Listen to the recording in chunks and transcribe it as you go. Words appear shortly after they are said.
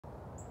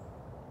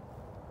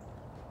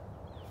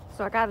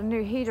So I got a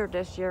new heater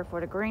this year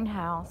for the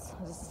greenhouse.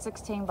 This is a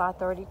 16 by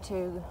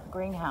 32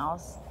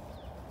 greenhouse.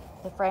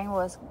 The frame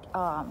was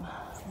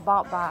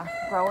bought by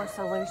Grower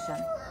Solution.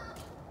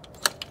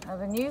 I've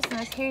been using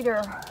this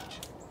heater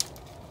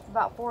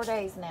about 4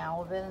 days now.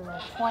 We've been in the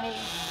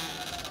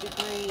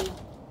 20-degree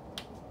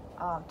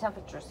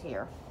temperatures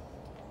here.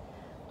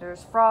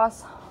 There's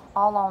frost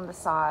all on the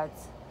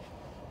sides,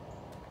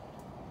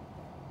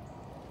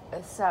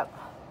 except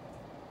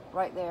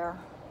right there.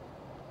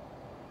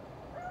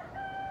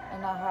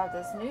 And I have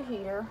this new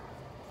heater.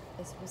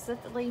 It's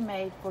specifically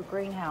made for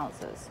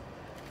greenhouses.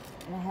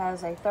 And it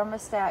has a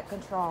thermostat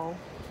control.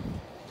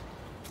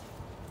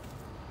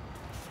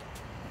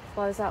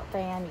 Blows out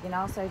fan. You can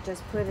also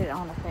just put it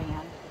on a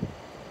fan.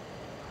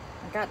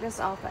 I got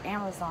this off of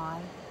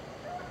Amazon.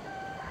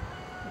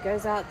 It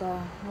goes out to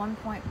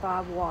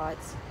 1.5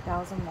 watts,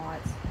 1,000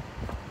 watts.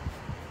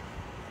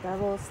 Got a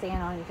little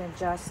stand on it, you can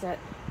adjust it.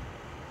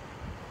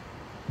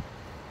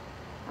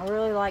 I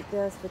really like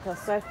this because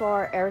so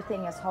far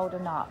everything is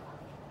holding up.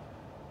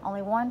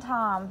 Only one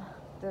time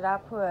did I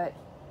put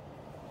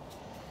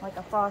like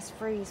a frost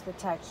freeze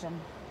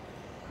protection.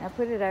 I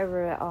put it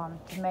over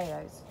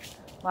tomatoes.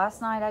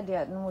 Last night I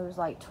didn't. We was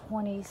like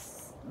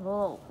 20s,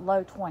 little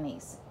low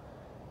 20s,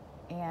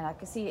 and I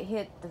could see it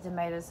hit the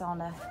tomatoes on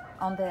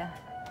the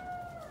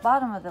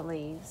bottom of the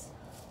leaves.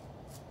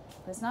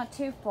 But it's not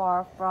too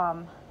far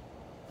from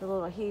the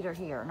little heater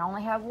here, and I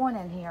only have one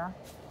in here.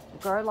 The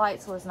grow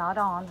lights was not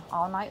on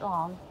all night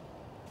long,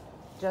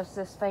 just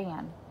this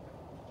fan.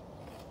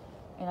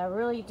 And I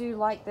really do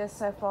like this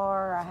so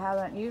far. I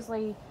haven't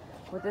usually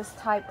with this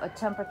type of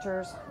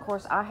temperatures. Of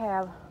course, I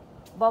have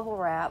bubble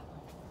wrap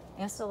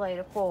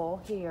insulated full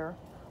here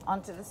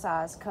onto the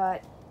sides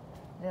cut.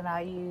 Then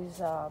I use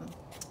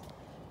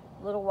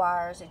little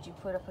wires that you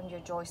put up in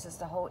your joists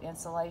to hold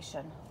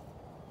insulation.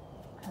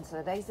 And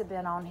so these have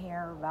been on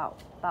here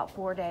about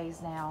 4 days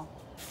now.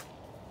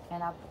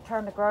 And I've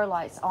turned the grow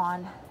lights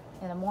on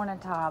in the morning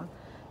time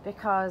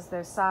because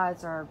those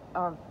sides are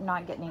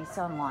not getting any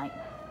sunlight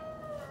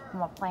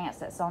from my plants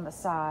that's on the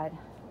side.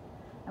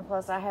 And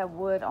plus I have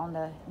wood on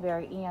the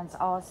very ends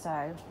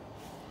also.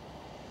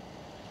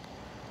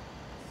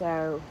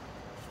 So,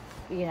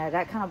 you know,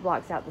 that kind of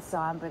blocks out the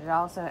sun, but it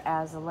also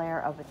adds a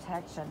layer of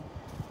protection.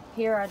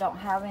 Here I don't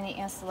have any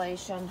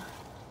insulation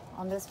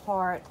on this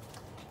part.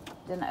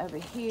 Then over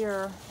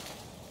here,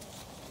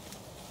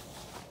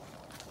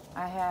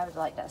 I have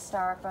like that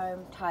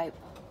styrofoam type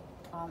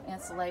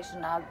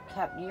insulation I've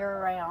kept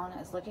year round.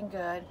 It's looking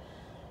good.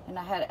 And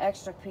I had an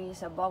extra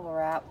piece of bubble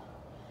wrap,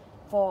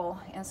 full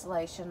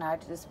insulation. I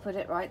just put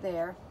it right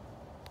there.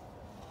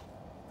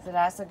 So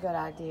that's a good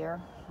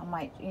idea. I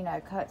might, you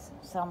know, cut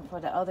some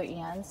for the other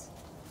ends.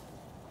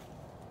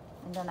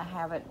 And then I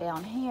have it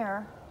down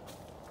here.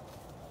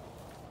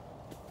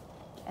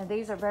 And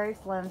these are very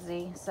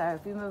flimsy, so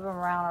if you move them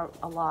around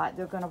a lot,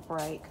 they're going to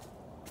break.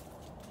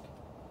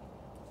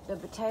 The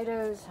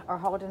potatoes are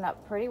holding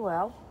up pretty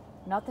well.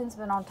 Nothing's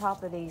been on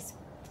top of these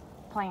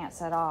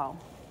plants at all.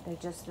 They're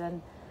just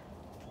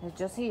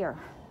here.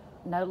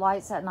 No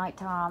lights at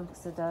nighttime,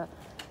 so the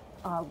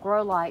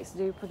grow lights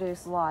do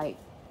produce light.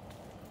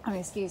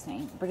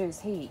 Produce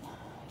heat.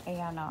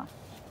 And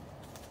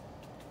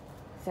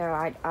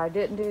so I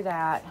didn't do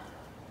that.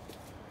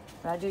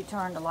 But I do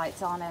turn the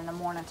lights on in the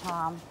morning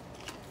time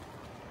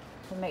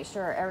to make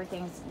sure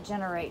everything's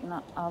generating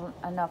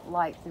enough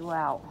light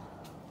throughout.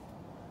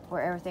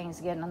 Where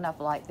everything's getting enough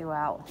light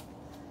throughout.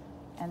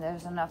 And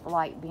there's enough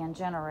light being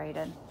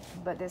generated.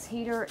 But this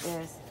heater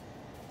is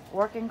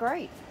working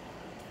great.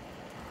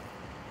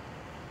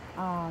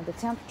 The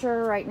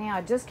temperature right now,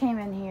 I just came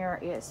in here,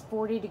 is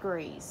 40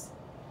 degrees.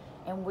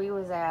 And we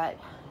was at,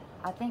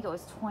 I think it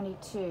was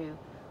 22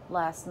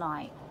 last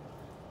night.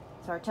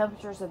 So our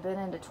temperatures have been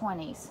in the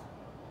 20s.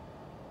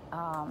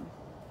 And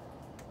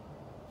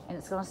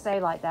it's going to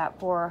stay like that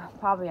for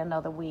probably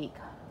another week.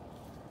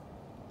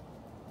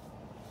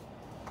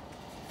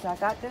 So I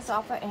got this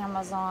off of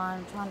Amazon.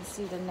 I'm trying to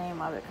see the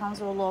name of it. It comes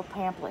with a little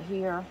pamphlet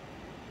here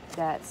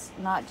that's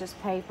not just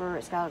paper.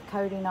 It's got a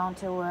coating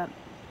onto it.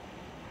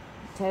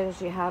 It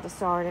tells you how to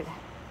start it,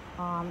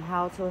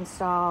 how to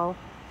install,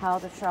 how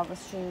to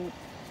troubleshoot.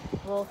 The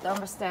little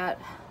thermostat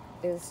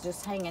is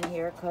just hanging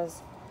here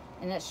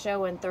and it's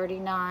showing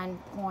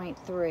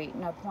 39.3,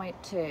 no,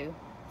 0.2. I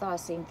thought I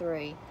seen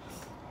 3.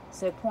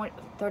 So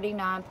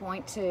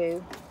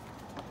 39.2.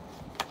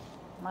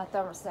 My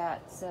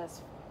thermostat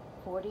says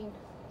 40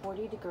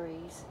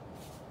 degrees.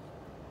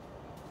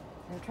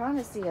 I'm trying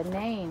to see a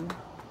name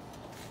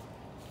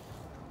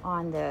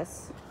on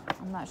this.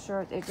 I'm not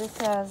sure. It just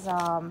says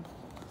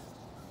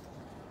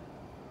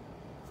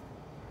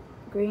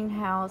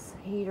greenhouse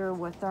heater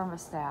with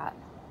thermostat.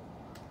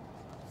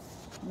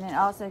 And it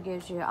also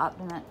gives you an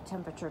optimum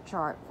temperature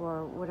chart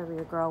for whatever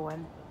you're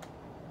growing.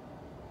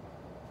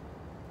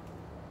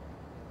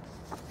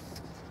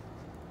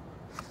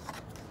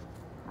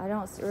 I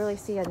don't really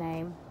see a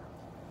name.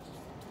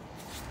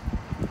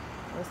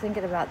 I was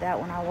thinking about that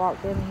when I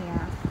walked in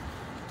here.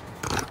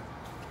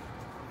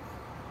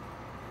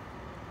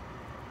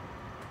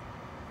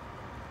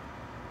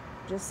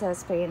 just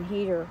says fan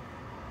heater.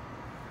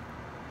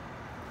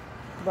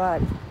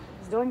 But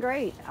it's doing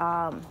great.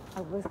 I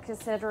was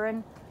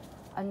considering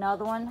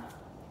another one,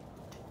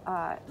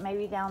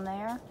 maybe down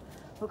there.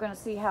 We're going to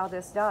see how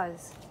this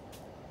does.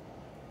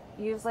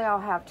 Usually I'll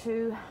have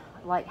two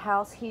like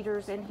house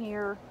heaters in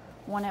here,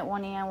 one at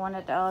one end, one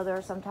at the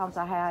other. Sometimes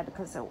I had,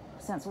 because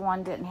since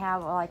one didn't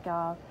have like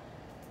a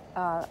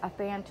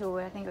fan to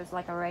it, I think it was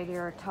like a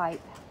radiator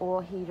type oil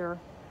heater,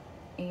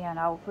 and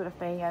I will put a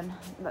fan.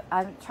 But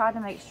I tried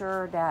to make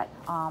sure that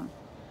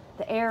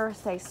the air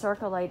stays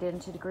circulated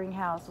into the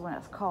greenhouse when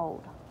it's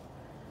cold.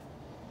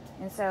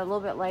 And so a little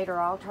bit later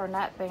I'll turn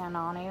that fan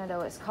on. Even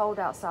though it's cold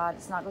outside,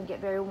 it's not going to get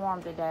very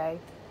warm today,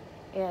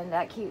 and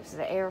that keeps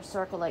the air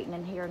circulating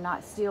in here,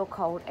 not still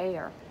cold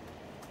air.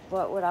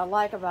 But what I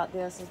like about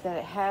this is that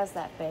it has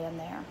that fan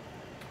there,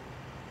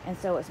 and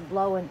so it's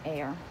blowing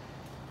air,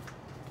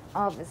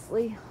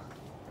 obviously.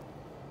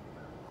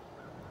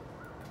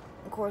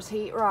 Of course,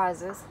 heat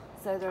rises,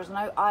 so there's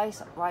no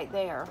ice right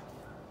there.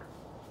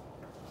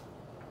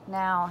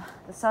 Now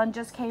the sun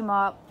just came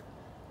up,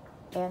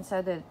 and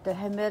so the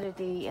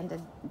humidity and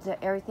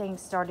the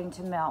everything's starting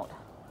to melt,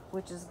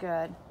 which is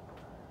good.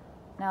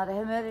 Now the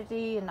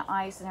humidity and the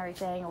ice and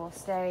everything will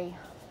stay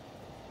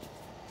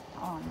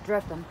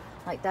dripping.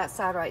 Like that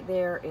side right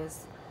there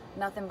is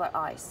nothing but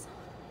ice.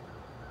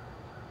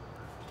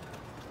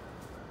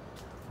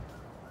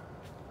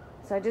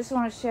 So I just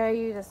want to show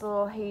you this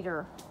little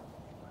heater.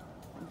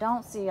 I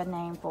don't see a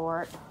name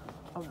for it,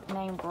 a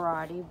name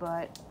variety,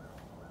 but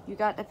you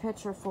got the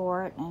picture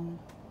for it, and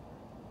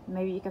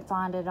maybe you can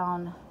find it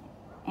on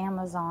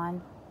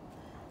Amazon.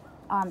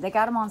 They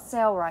got them on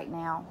sale right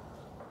now,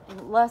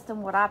 less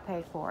than what I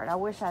paid for it. I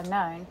wish I'd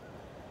known.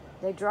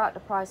 They dropped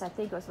the price. I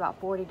think it was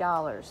about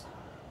 $40.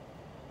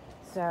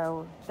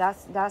 So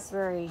that's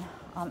very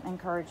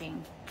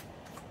encouraging.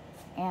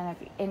 And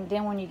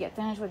then when you get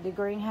finished with the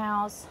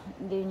greenhouse,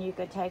 then you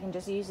could take and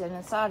just use it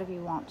inside if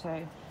you want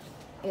to.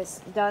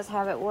 It does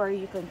have it where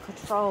you can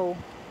control,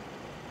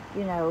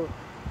 you know,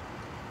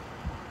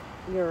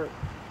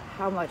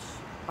 how much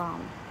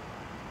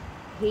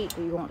heat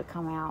do you want to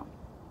come out.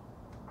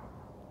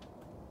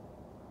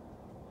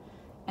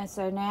 And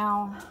so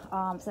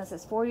now, since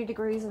it's 40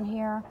 degrees in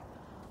here,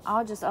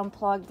 I'll just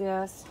unplug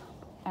this,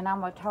 and I'm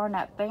going to turn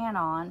that fan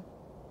on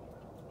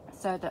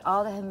so that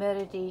all the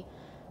humidity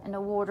and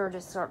the water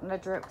is starting to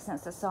drip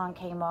since the sun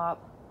came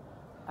up.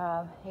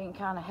 It can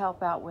kind of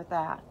help out with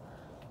that.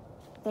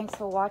 Thanks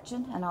for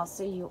watching, and I'll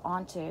see you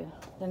on to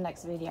the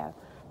next video.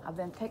 I've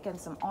been picking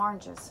some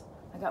oranges.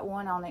 I got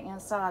one on the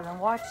inside. I've been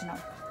watching them.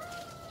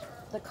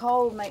 The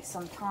cold makes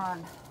them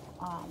turn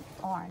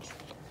orange.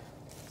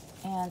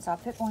 And so I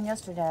picked one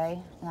yesterday,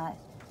 and I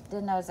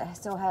did notice I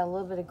still had a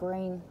little bit of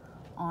green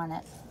on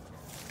it.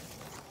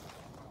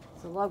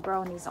 So I love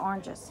growing these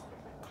oranges.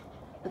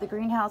 But the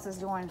greenhouse is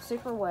doing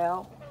super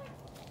well.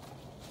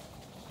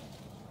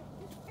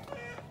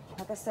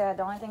 Like I said,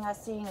 the only thing I've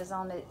seen is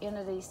on the end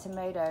of these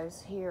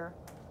tomatoes here,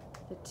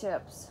 the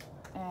tips.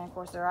 And of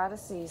course they're out of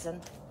season.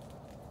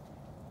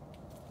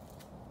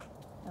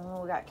 And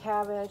then we got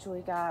cabbage, we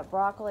got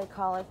broccoli,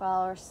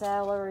 cauliflower,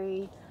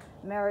 celery,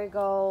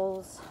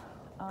 marigolds,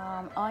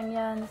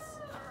 onions,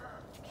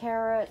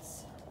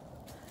 carrots.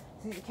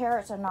 See, the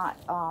carrots are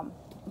not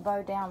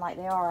bowed down like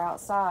they are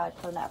outside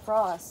from that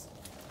frost.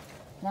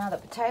 Now the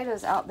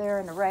potatoes out there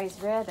in the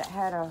raised bed that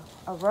had a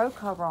row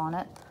cover on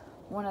it,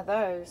 one of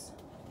those,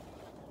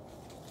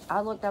 I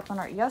looked up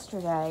under it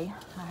yesterday.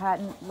 I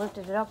hadn't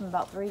lifted it up in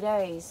about 3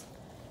 days,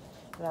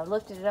 but I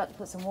lifted it up to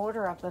put some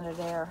water up under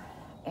there,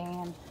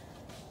 and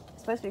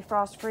it's supposed to be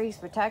frost freeze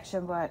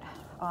protection, but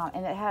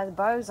and it has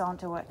bows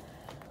onto it,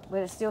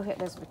 but it still hit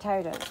those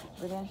potatoes.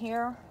 But in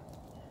here,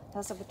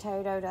 that's a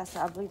potato.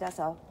 I believe that's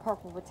a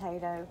purple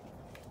potato.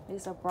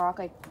 These are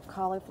broccoli,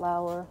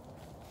 cauliflower,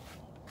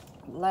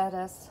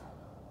 lettuce.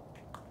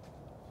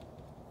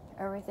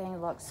 Everything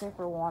looks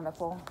super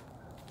wonderful.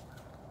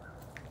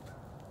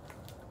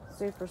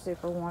 Super,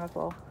 super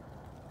wonderful.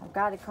 I've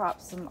got to crop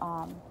some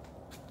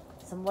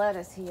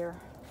lettuce here,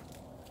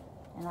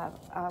 and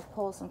I've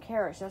pulled some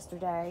carrots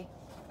yesterday.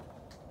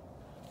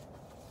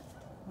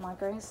 My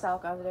green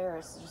stalk over there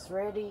is just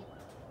ready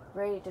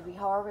to be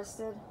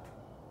harvested.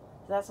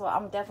 So that's what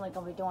I'm definitely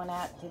going to be doing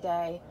that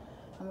today.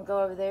 I'm going to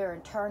go over there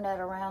and turn that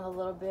around a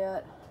little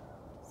bit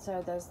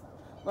so those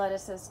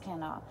lettuces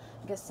can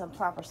get some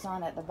proper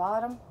sun at the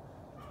bottom.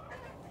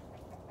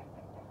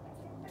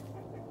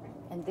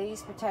 And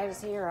these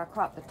potatoes here, I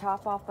cropped the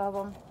top off of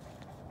them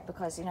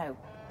because, you know,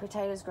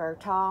 potatoes grow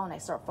tall and they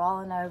start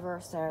falling over.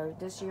 So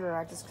this year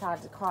I just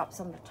tried to crop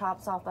some of the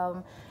tops off of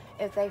them.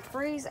 If they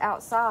freeze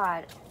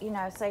outside, you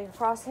know, say the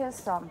frost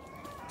hits some,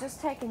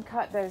 just take and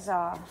cut those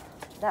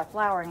that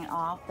flowering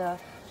off, the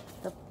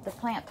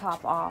plant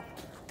top off,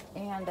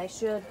 and they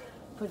should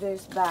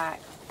produce back.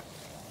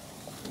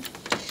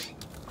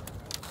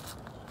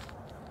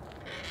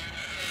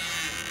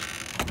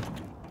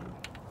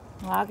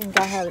 Well, I can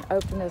go ahead and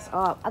open this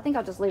up. I think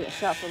I'll just leave it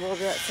shut for a little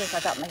bit since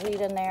I got my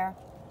heat in there.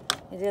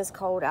 It is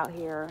cold out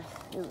here.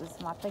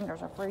 My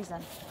fingers are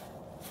freezing.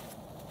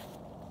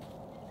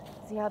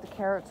 See how the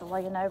carrots are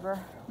laying over?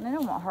 And they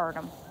won't hurt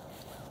them.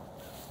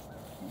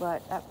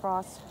 But that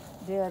frost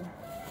did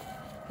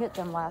hit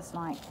them last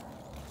night.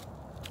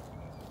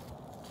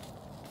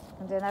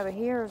 And then over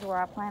here is where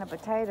I planted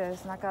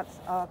potatoes, and I got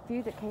a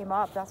few that came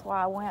up. That's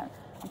why I went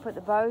and put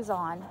the bows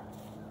on.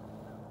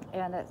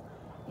 And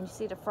you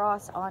see the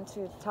frost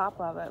onto the top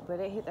of it, but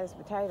it hit those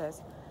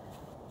potatoes.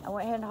 I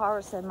went ahead and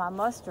harvested my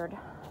mustard,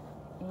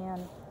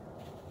 and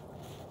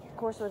of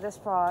course with this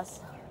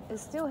frost, it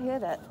still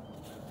hit it.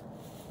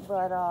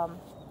 But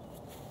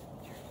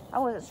I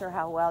wasn't sure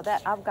how well.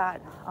 That I've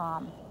got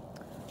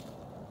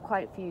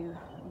quite a few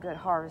good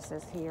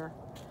harvests here.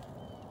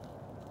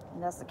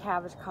 And that's the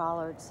cabbage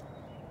collards.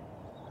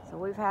 So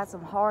we've had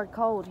some hard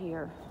cold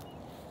here.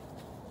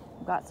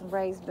 We've got some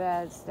raised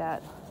beds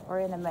that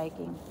are in the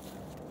making.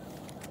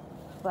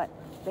 But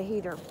the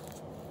heater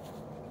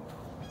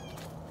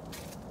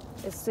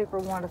is super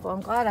wonderful.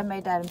 I'm glad I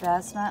made that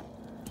investment.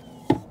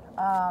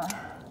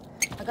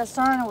 The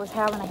concern was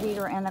having a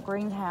heater in the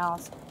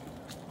greenhouse.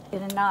 It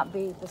did not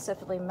be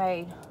specifically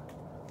made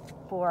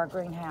for a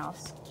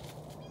greenhouse.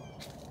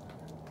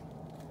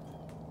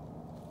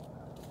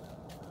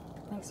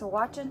 Thanks for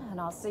watching,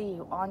 and I'll see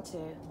you on to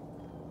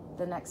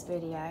the next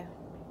video.